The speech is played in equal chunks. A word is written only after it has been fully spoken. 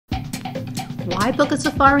Why book a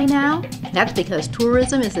safari now? That's because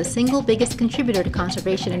tourism is the single biggest contributor to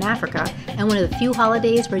conservation in Africa and one of the few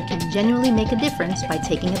holidays where you can genuinely make a difference by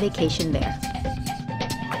taking a vacation there.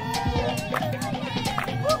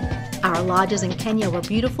 Our lodges in Kenya were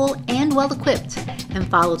beautiful and well equipped and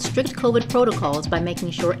followed strict COVID protocols by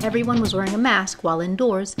making sure everyone was wearing a mask while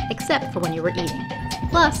indoors except for when you were eating.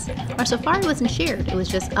 Plus, our safari wasn't shared, it was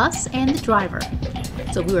just us and the driver.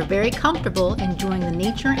 So we were very comfortable enjoying the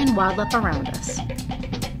nature and wildlife around us.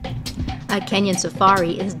 A Kenyan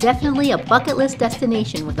safari is definitely a bucket list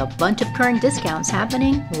destination with a bunch of current discounts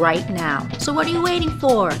happening right now. So what are you waiting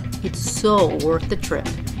for? It's so worth the trip.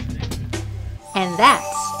 And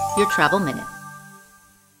that's your Travel Minute.